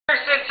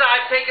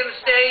taking the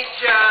stage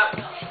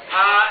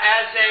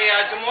as a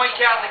Des Moines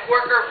Catholic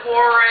worker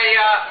for a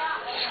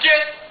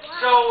skit,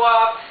 so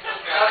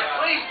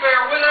please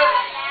bear with us.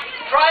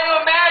 Try to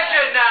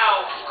imagine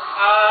now.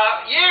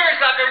 Years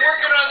I've been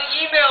working on the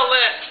email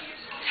list,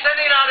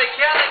 sending out a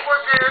Catholic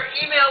worker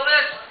email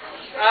list,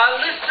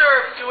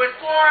 listserv to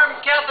inform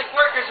Catholic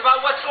workers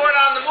about what's going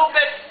on in the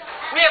movement.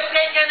 We have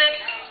taken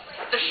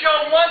the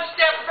show one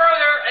step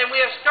further, and we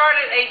have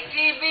started a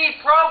TV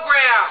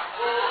program.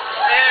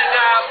 And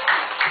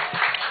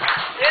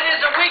it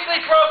is a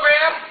weekly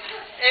program,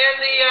 and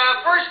the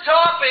first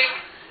topic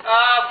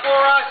for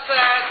us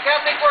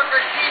Catholic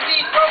Worker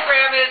TV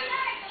program is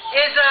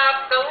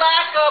the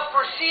lack of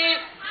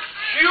perceived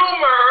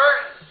humor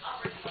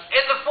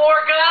in the four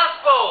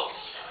Gospels.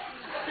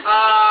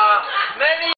 Many